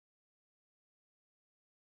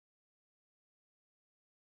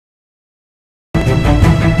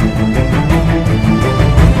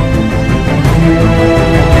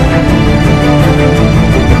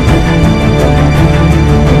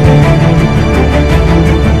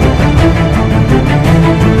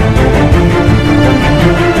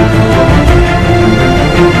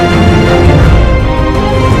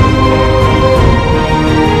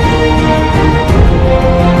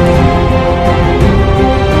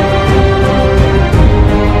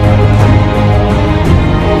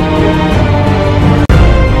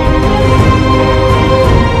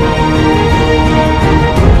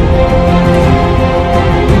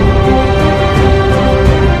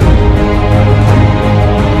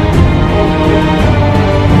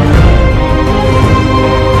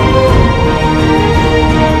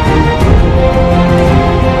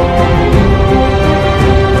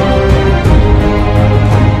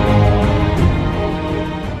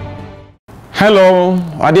Hello,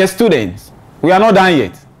 our dear students. We are not done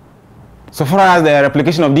yet. So far as the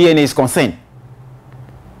replication of DNA is concerned.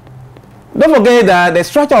 Don't forget that the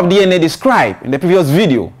structure of DNA described in the previous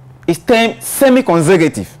video is termed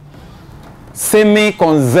semi-conservative.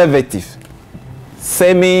 Semi-conservative.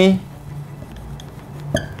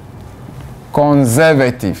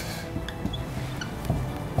 Semi-conservative.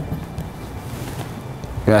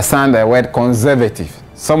 You understand the word conservative.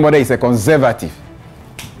 Somebody is a conservative.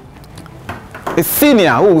 A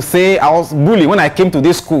senior who will say, I was bullied when I came to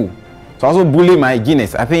this school. So I also bully my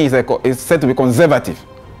genus. I think it's said to be conservative.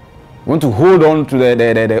 We want to hold on to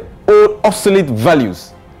the old obsolete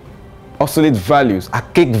values. Obsolete values,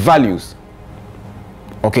 archaic values.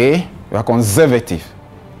 Okay? We are conservative.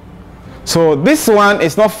 So this one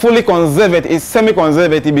is not fully conservative, it's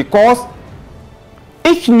semi-conservative because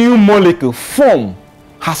each new molecule form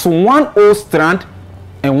has one old strand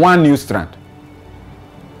and one new strand.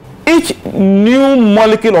 Each new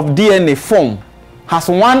molecule of DNA form has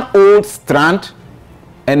one old strand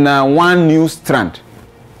and one new strand.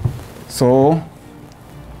 So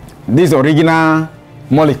this is the original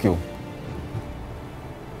molecule.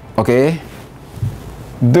 Okay?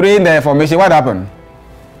 During the formation, what happened?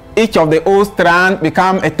 Each of the old strands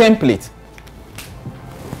become a template.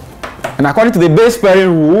 And according to the base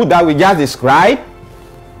pairing rule that we just described,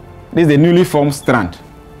 this is the newly formed strand.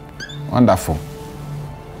 Wonderful.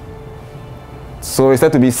 So it's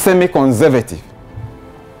said to be semi-conservative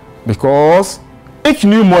because each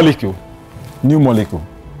new molecule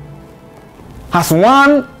has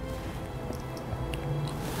one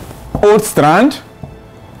old strand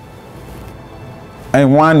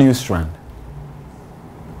and one new strand.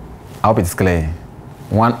 I hope it's clear.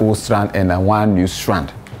 One old strand and one new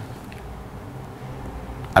strand.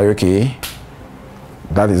 Are you okay?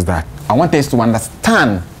 That is that. I want us to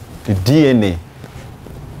understand the DNA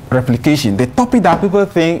replication. The topic that people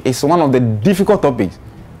think is one of the difficult topics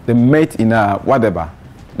they met in whatever.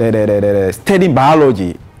 The studying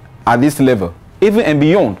biology at this level, even and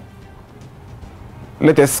beyond.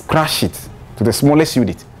 Let us crash it to the smallest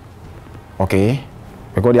unit. Okay?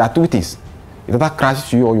 Because there are two things. You either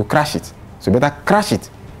crash you or you crash it. So you better crash it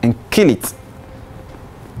and kill it.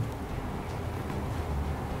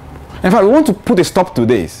 In fact, we want to put a stop to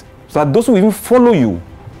this so that those who even follow you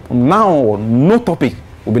from now on, no topic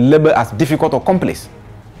will be labeled as difficult or complex.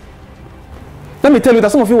 Let me tell you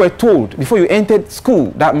that some of you were told before you entered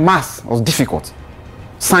school that math was difficult,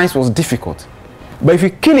 science was difficult. But if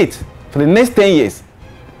you kill it for the next 10 years,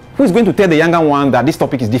 who is going to tell the younger one that this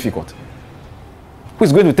topic is difficult? Who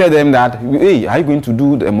is going to tell them that, hey, are you going to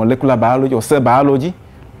do the molecular biology or cell biology?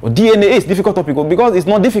 Or DNA is difficult topic? Because it's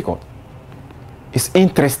not difficult. It's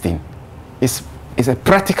interesting. It's a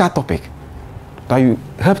practical topic that you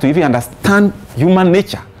help to even understand human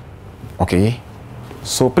nature. Okay?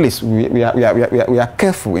 So please, we are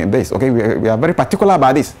careful in this. Okay? We are very particular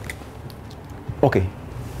about this. Okay.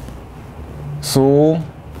 So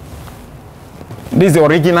this is the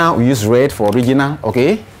original. We use red for original.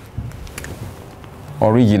 Okay?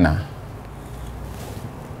 Original.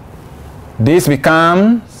 This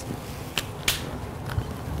becomes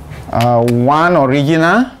one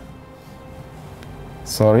original.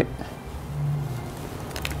 Sorry.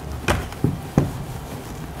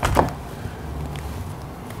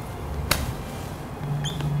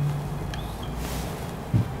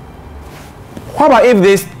 How about if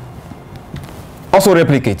this also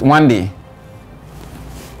replicate one day?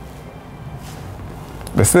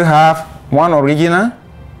 They still have one original.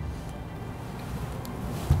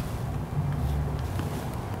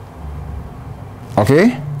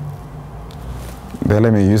 Okay. Then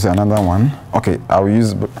let me use another one. Okay, I will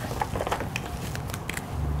use.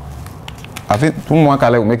 I think two more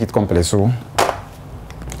color will make it complex. So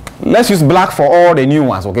let's use black for all the new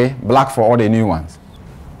ones. Okay, black for all the new ones.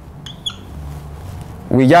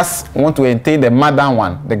 We just want to entail the mother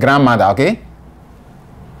one, the grandmother. Okay,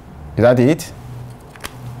 is that it?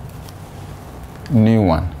 New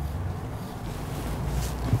one.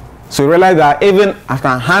 So you realize that even after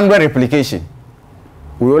 100 replication,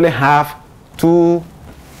 we only have 2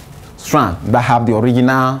 strands that have the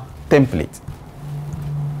original template.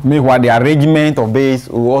 Meanwhile, the arrangement of base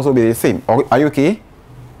will also be the same. Are you okay?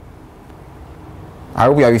 I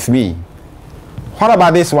hope you are with me. What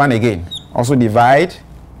about this one again? Also divide.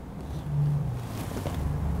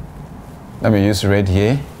 Let me use red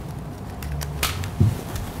here.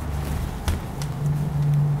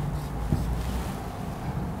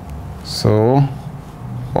 So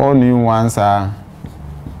all new ones are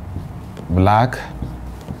black.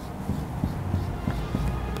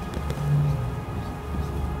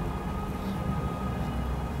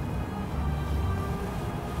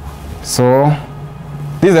 So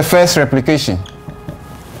this is the first replication.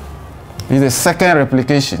 This is the second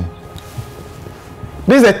replication.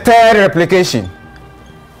 This is the third replication.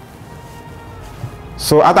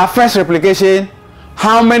 So at our first replication,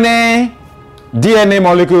 how many DNA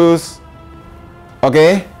molecules,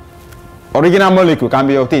 okay, original molecule can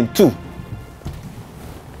be obtained? 2.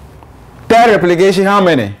 Third replication, how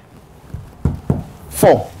many?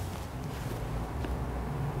 4.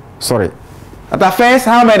 Sorry. At our first,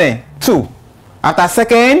 how many? 2. After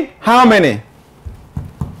second, how many?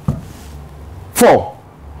 4.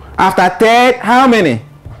 After third, how many?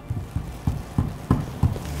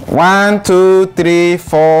 1, 2, 3,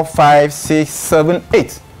 4, 5, 6, 7,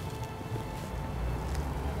 8.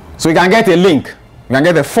 So you can get a link. You can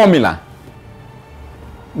get a formula.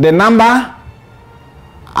 The number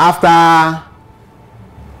after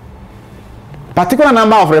particular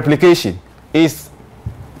number of replication is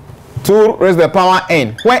 2 raised to the power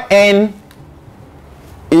n, where n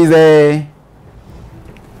is a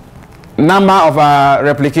number of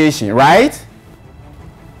replication, right?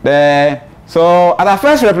 So at the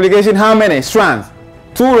first replication, how many strands?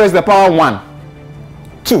 2 raised to the power 1,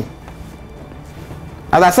 2.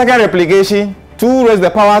 At the second replication, 2 raised to the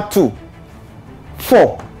power 2,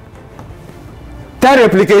 4. Third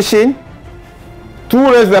replication,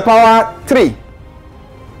 2 raised to the power 3,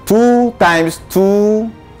 2 times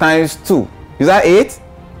 2 times 2. Is that 8?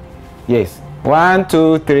 Yes. 1,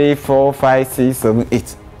 2, 3, 4, 5, 6, 7,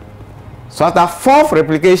 8. So after fourth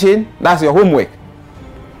replication, that's your homework.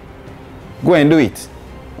 Go and do it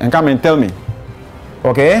and come and tell me.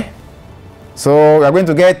 Okay? So we are going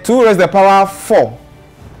to get 2 raised to the power 4.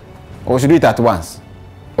 Or we should do it at once.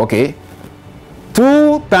 Okay?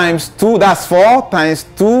 2 times 2, that's 4, times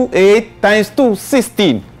 2, 8, times 2,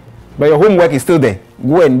 16. But your homework is still there.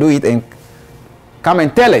 Go and do it and come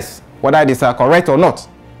and tell us whether it is correct or not.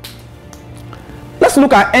 Let's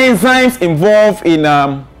look at enzymes involved in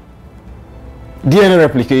DNA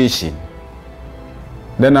replication.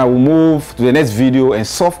 Then I will move to the next video and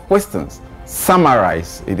solve questions.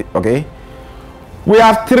 Summarize it, okay? We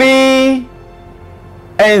have 3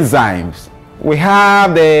 enzymes. We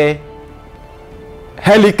have the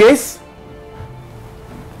helicase.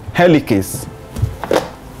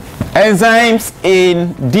 Enzymes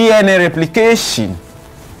in DNA replication.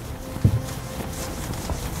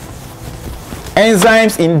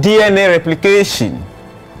 Enzymes in DNA replication.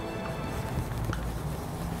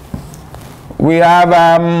 We have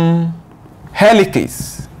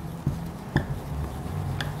helicase.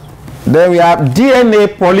 Then we have DNA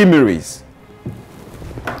polymerase.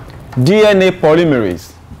 DNA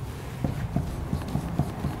polymerase.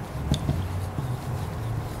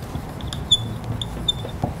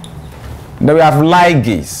 Then we have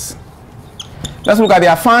ligase. Let's look at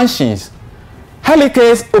their functions.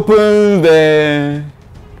 Helicase opens the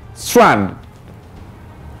strand,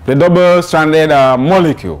 the double-stranded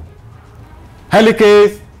molecule.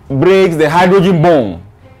 Helicase breaks the hydrogen bond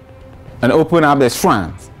and opens up the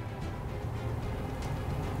strands.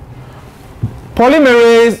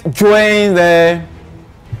 Polymerase joins the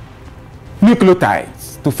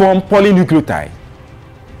nucleotides to form polynucleotide.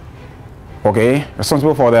 Okay,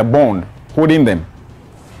 responsible for the bond holding them.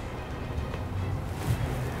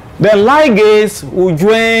 The ligase will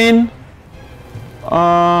join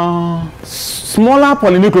smaller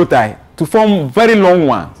polynucleotide to form very long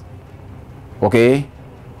ones. Okay,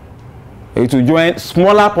 it will join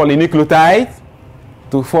smaller polynucleotides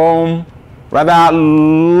to form rather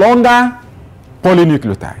longer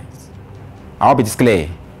polynucleotides. I hope it is clear.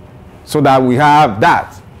 So that we have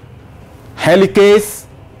that. Helicase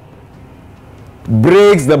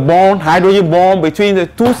breaks the bond, hydrogen bond between the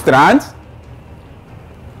 2 strands,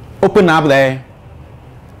 open up the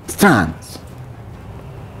strands.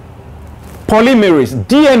 Polymerase,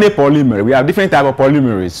 DNA polymerase. We have different types of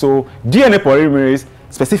polymerase. So DNA polymerase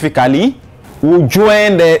specifically will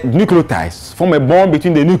join the nucleotides, form a bond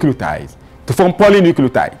between the nucleotides to form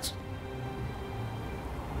polynucleotides.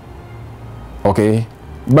 Okay,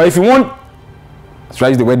 but if you want, let's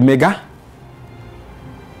use the word mega.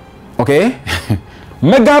 Okay,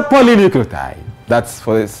 mega polynucleotide. That's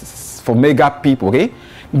for mega people. Okay,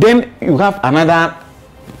 then you have another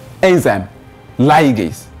enzyme,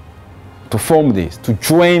 ligase, to form this, to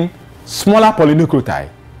join smaller polynucleotide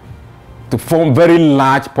to form very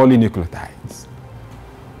large polynucleotides.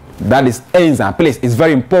 That is enzyme. Please, it's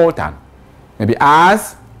very important. Maybe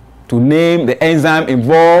asked to name the enzyme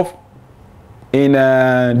involved in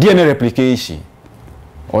DNA replication,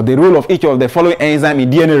 or the role of each of the following enzyme in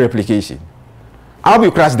DNA replication. I hope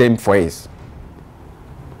you crash them for us.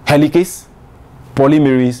 Helicase,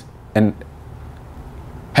 polymerase, and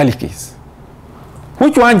helicase.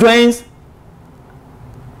 Which one joins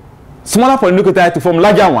smaller polynucleotides to form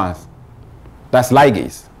larger ones? That's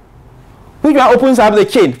ligase. Which one opens up the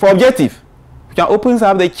chain for objective? Which one opens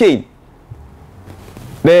up the chain?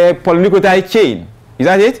 The polynucleotide chain. Is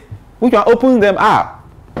that it? Which one opens them up?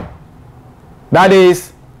 That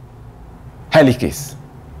is helicase.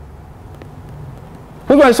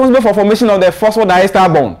 Which one is responsible for formation of the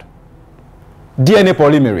phosphodiester bond? DNA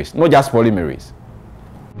polymerase, not just polymerase.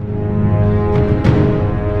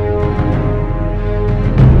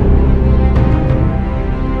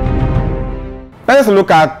 Let us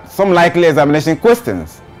look at some likely examination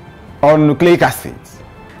questions on nucleic acids.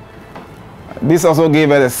 This also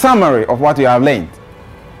gives us a summary of what you have learned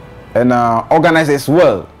and organizes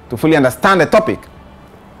well to fully understand the topic.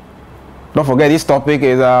 Don't forget, this topic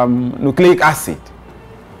is nucleic acid,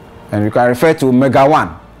 and you can refer to Mega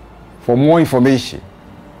 1 for more information.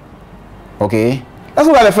 Okay, let's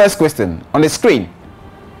look at the first question on the screen.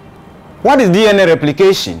 What is DNA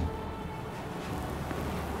replication?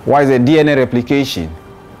 What is a DNA replication?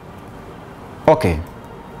 Okay,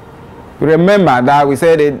 remember that we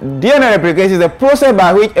said that DNA replication is the process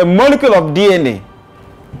by which a molecule of DNA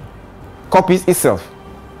copies itself.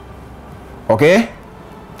 Okay,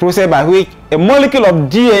 process by which a molecule of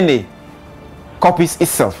DNA copies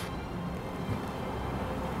itself.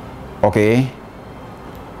 Okay,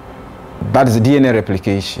 that is DNA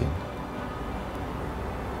replication.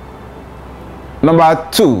 Number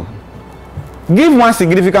 2, give one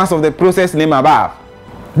significance of the process named above.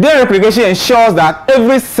 DNA replication ensures that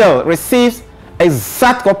every cell receives an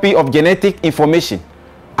exact copy of genetic information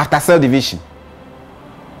after cell division.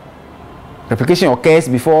 Replication occurs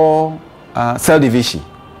before cell division,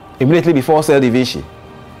 immediately before cell division.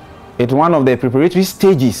 It's one of the preparatory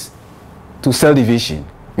stages to cell division.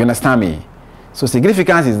 You understand me? So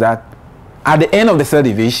significance is that at the end of the cell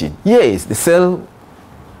division, yes, the cell,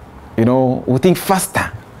 will think faster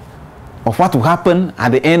of what will happen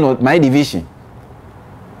at the end of my division.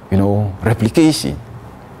 Replication.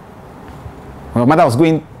 When my mother was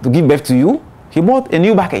going to give birth to you, he bought a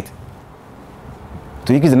new bucket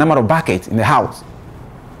to increase the number of buckets in the house.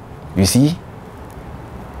 You see?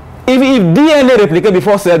 If DNA replicate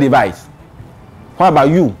before cell divides, what about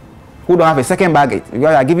you who don't have a second bucket? If you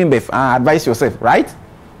are giving birth, advise yourself, right?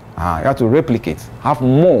 You have to replicate, have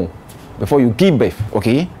more before you give birth,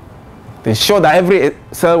 okay? To ensure that every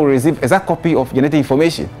cell will receive exact copy of genetic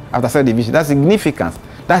information after cell division. That's significance.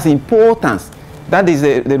 That's importance. That is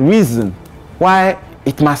the reason why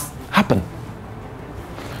it must happen.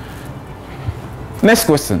 Next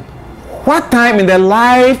question. What time in the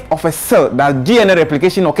life of a cell does DNA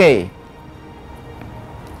replication occur?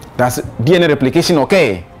 Does DNA replication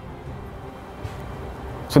occur?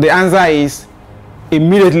 So the answer is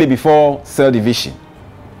immediately before cell division.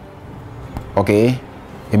 Okay?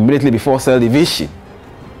 Immediately before cell division.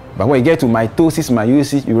 But when you get to mitosis,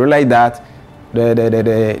 meiosis, you realize that the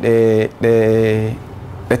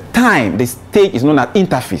time, the stage is known as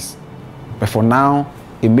interphase. But for now,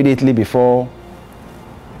 immediately before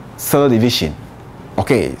cell division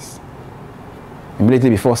occurs.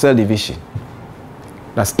 Immediately before cell division.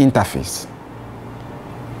 That's interphase.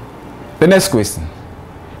 The next question.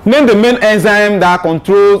 Name the main enzyme that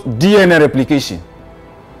controls DNA replication.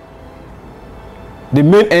 The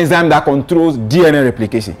main enzyme that controls DNA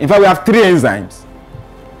replication. In fact, we have 3 enzymes.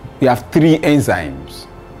 We have 3 enzymes.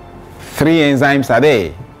 3 enzymes are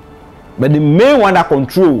there. But the main one that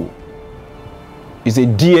controls is a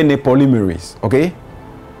DNA polymerase. Okay?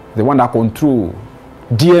 The one that controls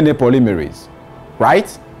DNA polymerase.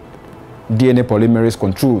 Right? DNA polymerase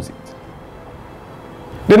controls it.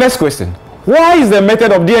 The next question. Why is the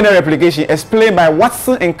method of DNA replication explained by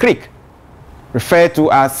Watson and Crick referred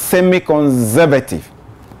to as semi-conservative?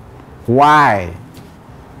 Why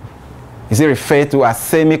is it referred to as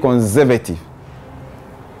semi-conservative?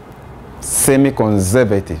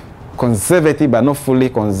 Semi-conservative. Conservative but not fully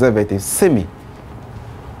conservative. Semi.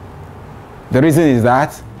 The reason is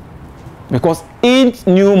that because each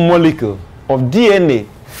new molecule of DNA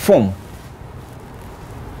formed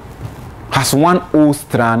has one old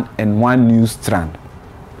strand and one new strand.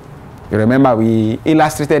 You remember we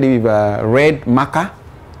illustrated it with a red marker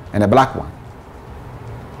and a black one.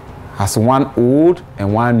 Has one old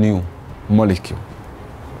and one new molecule.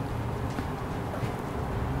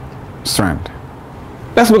 Strand.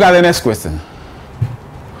 Let's look at the next question.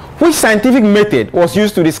 Which scientific method was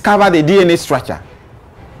used to discover the DNA structure?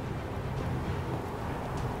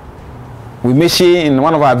 We mentioned in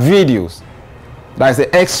one of our videos that is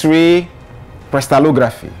the X-ray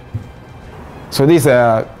crystallography. So this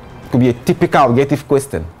could be a typical objective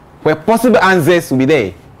question where possible answers will be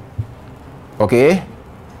there. Okay,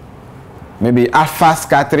 maybe alpha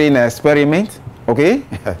scattering experiment. Okay,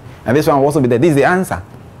 and this one will also be there. This is the answer.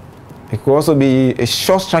 It could also be a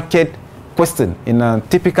short-structured question in a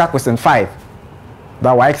typical question 5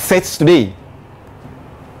 that WAEC sets today.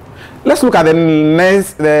 Let's look at the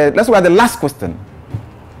next. Let's look at the last question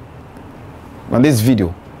on this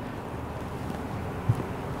video.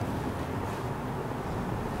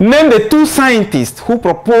 Name the 2 scientists who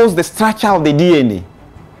proposed the structure of the DNA.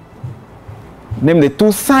 Name the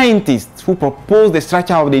 2 scientists who proposed the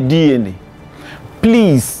structure of the DNA.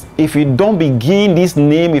 Please, if you don't begin this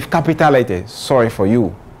name with capital letters, sorry for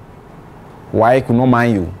you. Why could not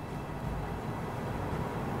mind you?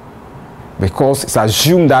 Because it's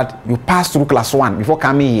assumed that you passed through class 1 before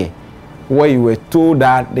coming here, where you were told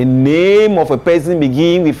that the name of a person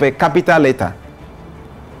begins with a capital letter.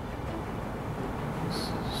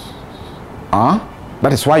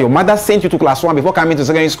 That is why your mother sent you to class 1 before coming to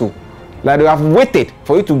secondary school. Like they have waited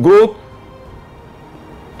for you to go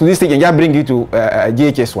to this stage and just bring you to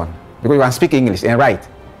GHS 1 because you can speak English and write.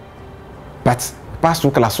 But pass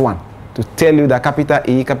through class 1 to tell you that capital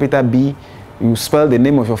A, capital B, you spell the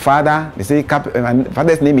name of your father. They say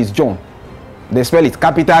father's name is John. They spell it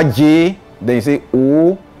capital J, then you say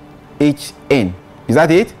O-H-N. Is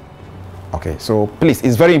that it? Okay, so please,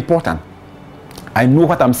 it's very important. I know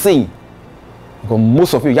what I'm saying. Because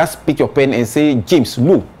most of you just pick your pen and say James.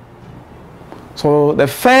 No. So the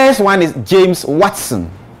first one is James Watson.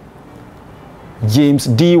 James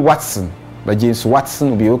D. Watson. But James Watson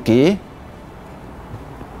will be okay.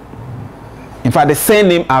 In fact, the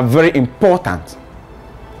surname are very important.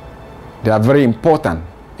 They are very important.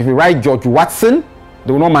 If you write George Watson,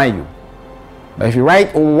 they will not mind you. But if you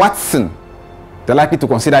write Watson, they're likely to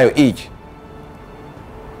consider your age.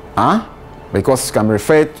 Because you can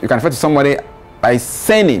refer to somebody by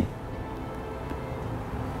surname.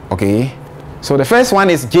 Okay. So the first one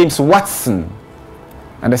is James Watson.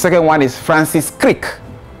 And the second one is Francis Crick.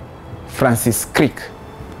 Francis Crick.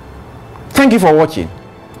 Thank you for watching.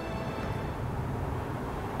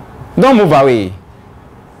 Don't move away.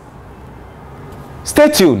 Stay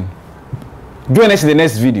tuned. Join us in the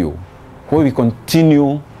next video where we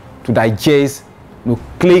continue to digest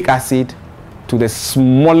nucleic acid to the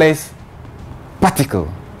smallest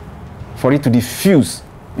particle for it to diffuse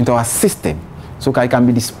into our system so that it can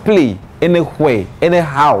be displayed anywhere,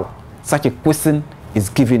 anyhow such a question is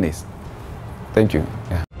given us. Thank you.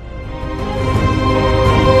 Yeah.